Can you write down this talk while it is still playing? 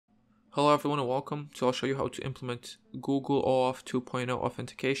Hello everyone and welcome. So I'll show you how to implement Google OAuth 2.0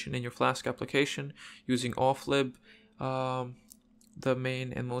 authentication in your Flask application using Authlib, the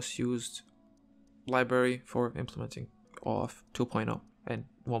main and most used library for implementing OAuth 2.0 and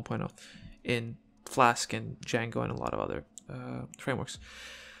 1.0 in Flask and Django and a lot of other frameworks.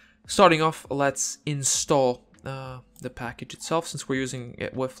 Starting off, let's install the package itself. Since we're using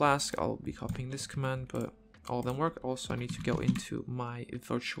it with Flask, I'll be copying this command, but all of them work. Also, I need to go into my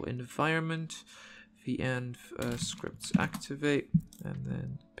virtual environment, vn scripts activate, and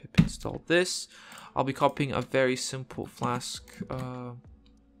then pip install this. I'll be copying a very simple Flask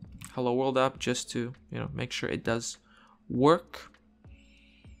Hello World app just to make sure it does work.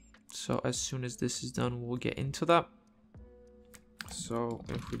 So as soon as this is done, we'll get into that. So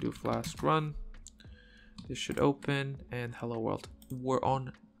if we do Flask run, this should open, and hello world, we're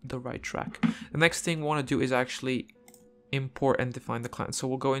on the right track. The next thing we want to do is actually import and define the client. So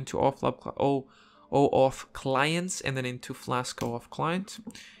we'll go into oAuth clients and then into Flask oAuth client.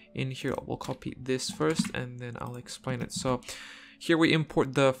 In here we'll copy this first and then I'll explain it. So here we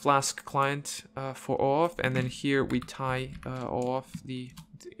import the Flask client for oAuth, and then here we tie oAuth, the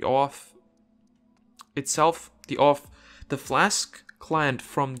oAuth itself, the Flask client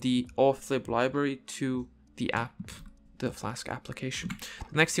from the Authlib library to the app, the Flask application.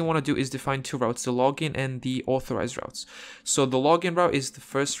 The next thing I want to do is define two routes, the login and the authorized routes. So the login route is the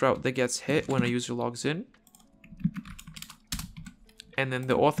first route that gets hit when a user logs in. And then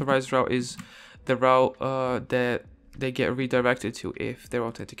the authorized route is the route that they get redirected to if their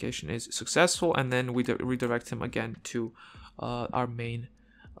authentication is successful. And then we redirect them again to our main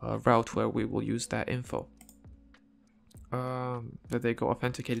route where we will use that info that they go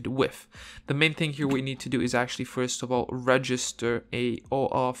authenticated with. The main thing here we need to do is actually first of all register a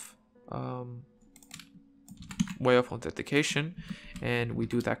oAuth way of authentication, and we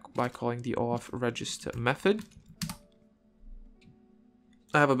do that by calling the oAuth register method.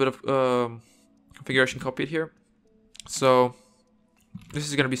 I have a bit of configuration copied here, so this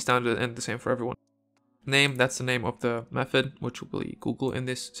is going to be standard and the same for everyone. Name, that's the name of the method, which will be Google in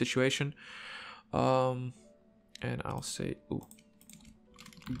this situation. And I'll say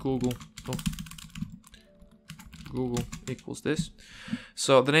Google equals this.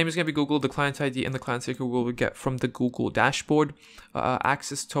 So the name is going to be Google, the client ID and the client secret will get from the Google dashboard.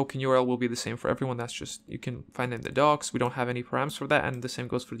 Access token URL will be the same for everyone. That's just, you can find it in the docs. We don't have any params for that, and the same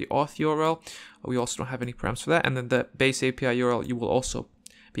goes for the auth URL. We also don't have any params for that. And then the base API URL you will also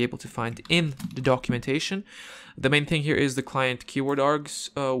be able to find in the documentation. The main thing here is the client keyword args,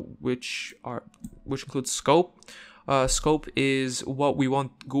 which includes scope. Scope is what we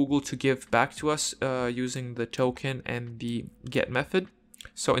want Google to give back to us using the token and the get method.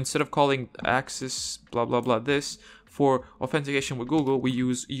 So instead of calling access blah blah blah this for authentication with Google, we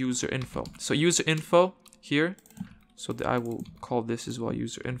use user info. So user info here, so I will call this as well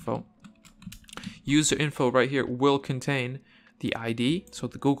user info. User info right here will contain the ID, so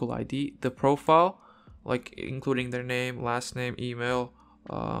the Google ID, the profile, like including their name, last name, email,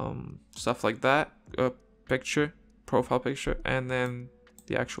 stuff like that, picture, profile picture, and then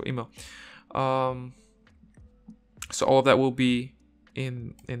the actual email. So all of that will be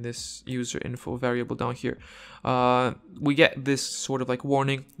in this user info variable down here. We get this sort of like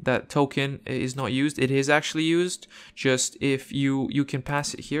warning that token is not used. It is actually used, just if you can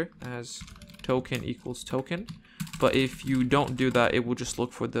pass it here as token equals token. But if you don't do that, it will just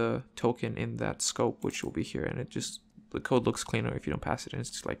look for the token in that scope, which will be here, and the code looks cleaner if you don't pass it, and it's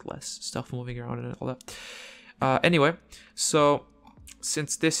just like less stuff moving around and all that. Anyway, so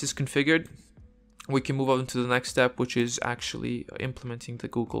since this is configured, we can move on to the next step, which is actually implementing the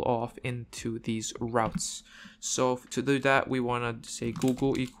Google OAuth into these routes. So to do that, we want to say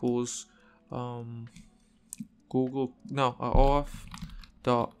Google equals oAuth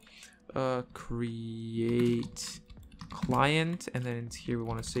dot create client, and then here we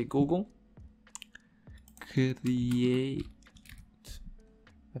want to say Google create,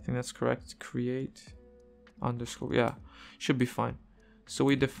 I think that's correct, create underscore, yeah, should be fine. So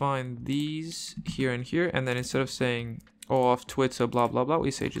we define these here and here, and then instead of saying oAuth Twitter blah blah blah,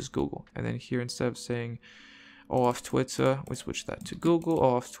 we say just Google, and then here instead of saying oAuth Twitter, we switch that to Google,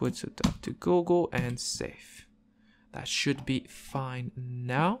 oAuth Twitter to Google, and save. That should be fine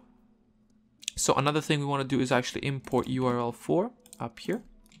now. So another thing we want to do is actually import URL4 up here,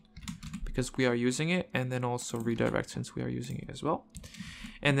 because we are using it, and then also redirect since we are using it as well.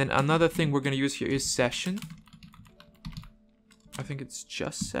 And then another thing we're going to use here is session. I think it's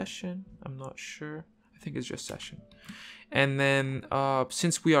just session. I'm not sure. I think it's just session. And then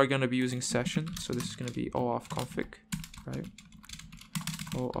since we are going to be using session, so this is going to be oAuth config, right?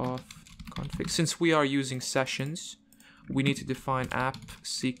 oAuth config. Since we are using sessions, we need to define app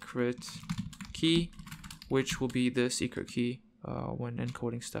secret key, which will be the secret key when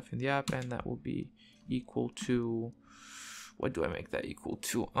encoding stuff in the app, and that will be equal to, what do I make that equal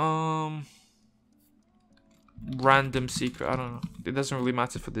to? Random secret. I don't know. It doesn't really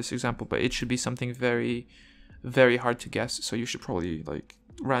matter for this example, but it should be something very, very hard to guess. So you should probably like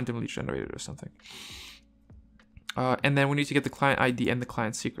randomly generate it or something. And then we need to get the client ID and the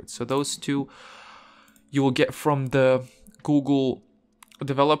client secret. So those two you will get from the Google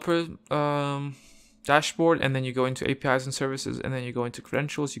developer dashboard, and then you go into APIs and services, and then you go into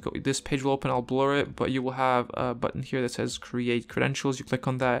credentials. You go, this page will open, I'll blur it, but you will have a button here that says create credentials. You click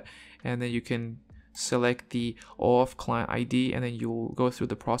on that, and then you can select the oAuth client ID, and then you'll go through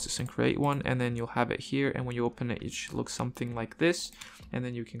the process and create one, and then you'll have it here, and when you open it, it should look something like this, and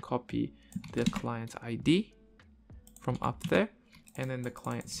then you can copy the client ID from up there, and then the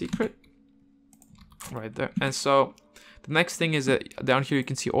client secret right there. And so the next thing is that down here you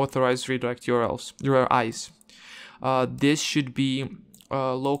can see authorized redirect URIs. This should be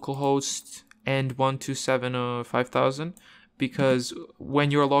localhost and 127.5000, because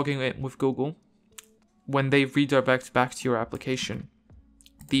when you're logging in with Google, when they redirect back to your application,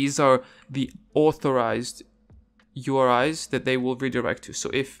 these are the authorized URIs that they will redirect to.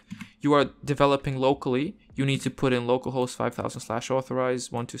 So if you are developing locally, you need to put in localhost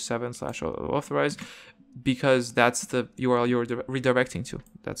 5000/authorized 127/authorized, because that's the URL you're redirecting to.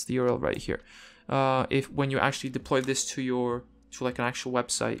 That's the URL right here. If when you actually deploy this to like an actual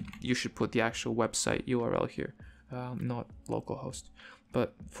website, you should put the actual website URL here, not localhost.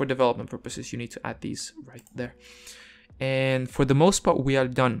 But for development purposes, you need to add these right there. And for the most part, we are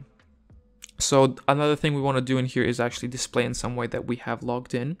done. So another thing we want to do in here is actually display in some way that we have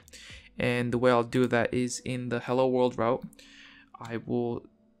logged in. And the way I'll do that is in the hello world route, I will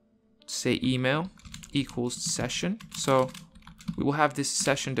say email equals session. So we will have this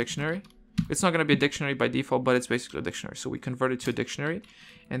session dictionary. It's not going to be a dictionary by default, but it's basically a dictionary. So we convert it to a dictionary,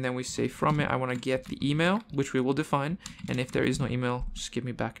 and then we say from it, I want to get the email, which we will define. And if there is no email, just give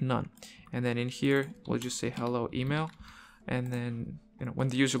me back none. And then in here, we'll just say hello email. And then, you know, when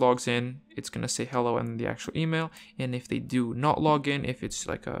the user logs in, it's going to say hello and the actual email. And if they do not log in, if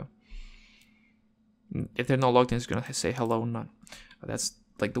they're not logged in, it's going to say hello none. That's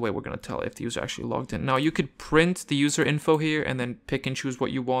like the way we're going to tell if the user actually logged in. Now you could print the user info here and then pick and choose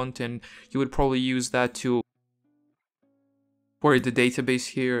what you want, and you would probably use that to query the database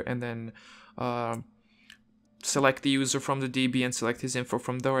here, and then select the user from the DB and select his info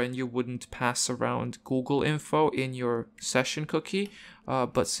from there, and you wouldn't pass around Google info in your session cookie.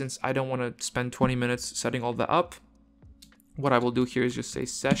 But since I don't want to spend 20 minutes setting all that up, what I will do here is just say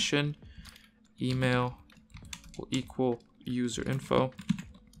session email will equal user info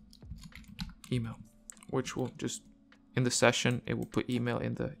email, which will just, in the session, it will put email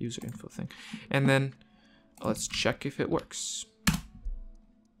in the user info thing. And then let's check if it works.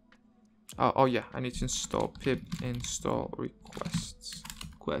 Oh yeah, I need to install pip install requests.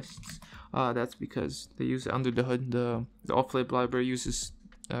 That's because they use it under the hood. The Authlib library uses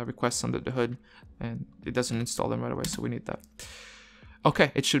requests under the hood, and it doesn't install them right away, so we need that.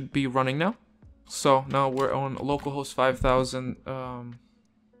 Okay, it should be running now. So now we're on localhost 5000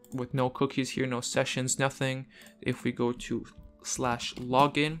 with no cookies here, no sessions, nothing. If we go to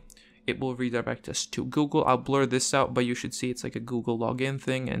 /login, it will redirect us to Google. I'll blur this out, but you should see it's like a Google login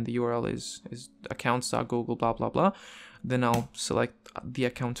thing, and the URL is accounts.google blah blah blah. Then I'll select the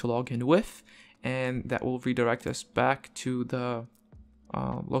account to log in with, and that will redirect us back to the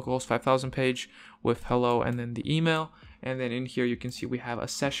localhost 5000 page with hello and then the email. And then in here you can see we have a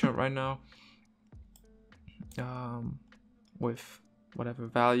session right now with whatever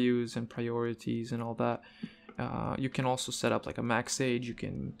values and priorities and all that. You can also set up like a max age. You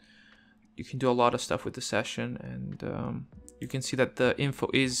can do a lot of stuff with the session, and you can see that the info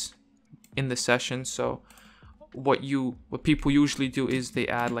is in the session. So what people usually do is they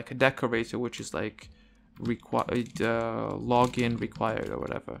add like a decorator, which is like required login required or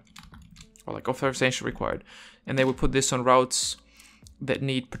whatever, or like authorization required, and they would put this on routes that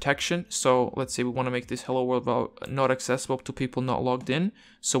need protection. So let's say we want to make this hello world route not accessible to people not logged in.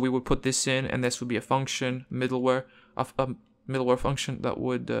 So we would put this in, and this would be a function, middleware function that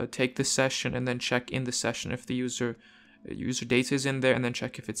would take the session and then check in the session if the user data is in there, and then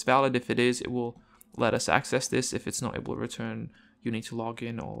check if it's valid. If it is, it will let us access this. If it's not, it will return you need to log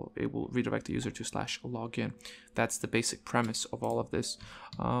in, or it will redirect the user to /login. That's the basic premise of all of this.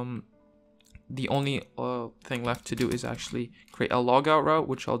 The only thing left to do is actually create a logout route,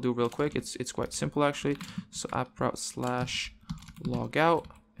 which I'll do real quick. It's quite simple actually. So app route /logout,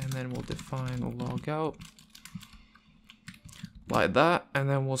 and then we'll define logout like that, and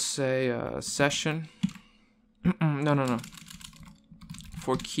then we'll say session. no.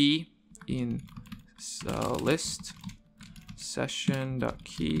 For key in list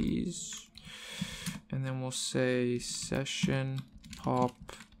session.keys, and then we'll say session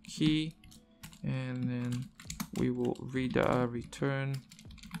pop key, and then we will return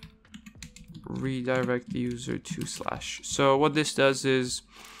redirect the user to /. So what this does is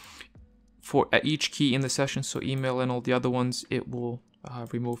for each key in the session, so email and all the other ones, it will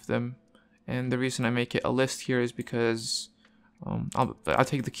remove them. And the reason I make it a list here is because I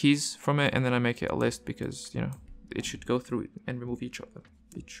take the keys from it and then I make it a list because, you know, it should go through and remove each of them,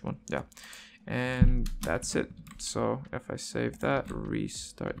 each one. Yeah. And that's it. So if I save that,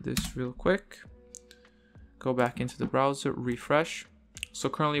 restart this real quick, go back into the browser, refresh. So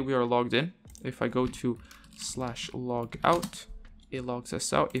currently we are logged in. If I go to /logout, it logs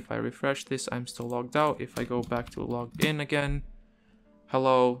us out. If I refresh this, I'm still logged out. If I go back to log in again,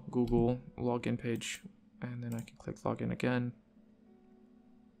 hello Google login page, and then I can click login again,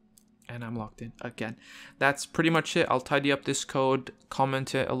 and I'm logged in again. That's pretty much it. I'll tidy up this code,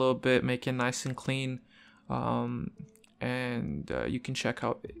 comment it a little bit, make it nice and clean, and you can check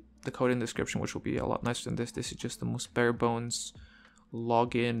out the code in the description, which will be a lot nicer than this. This is just the most bare bones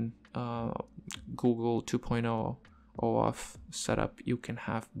login Google 2.0 oAuth setup you can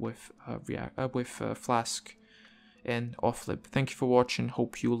have with Flask and Authlib. Thank you for watching.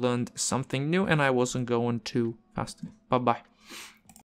 Hope you learned something new and I wasn't going too fast. Bye bye.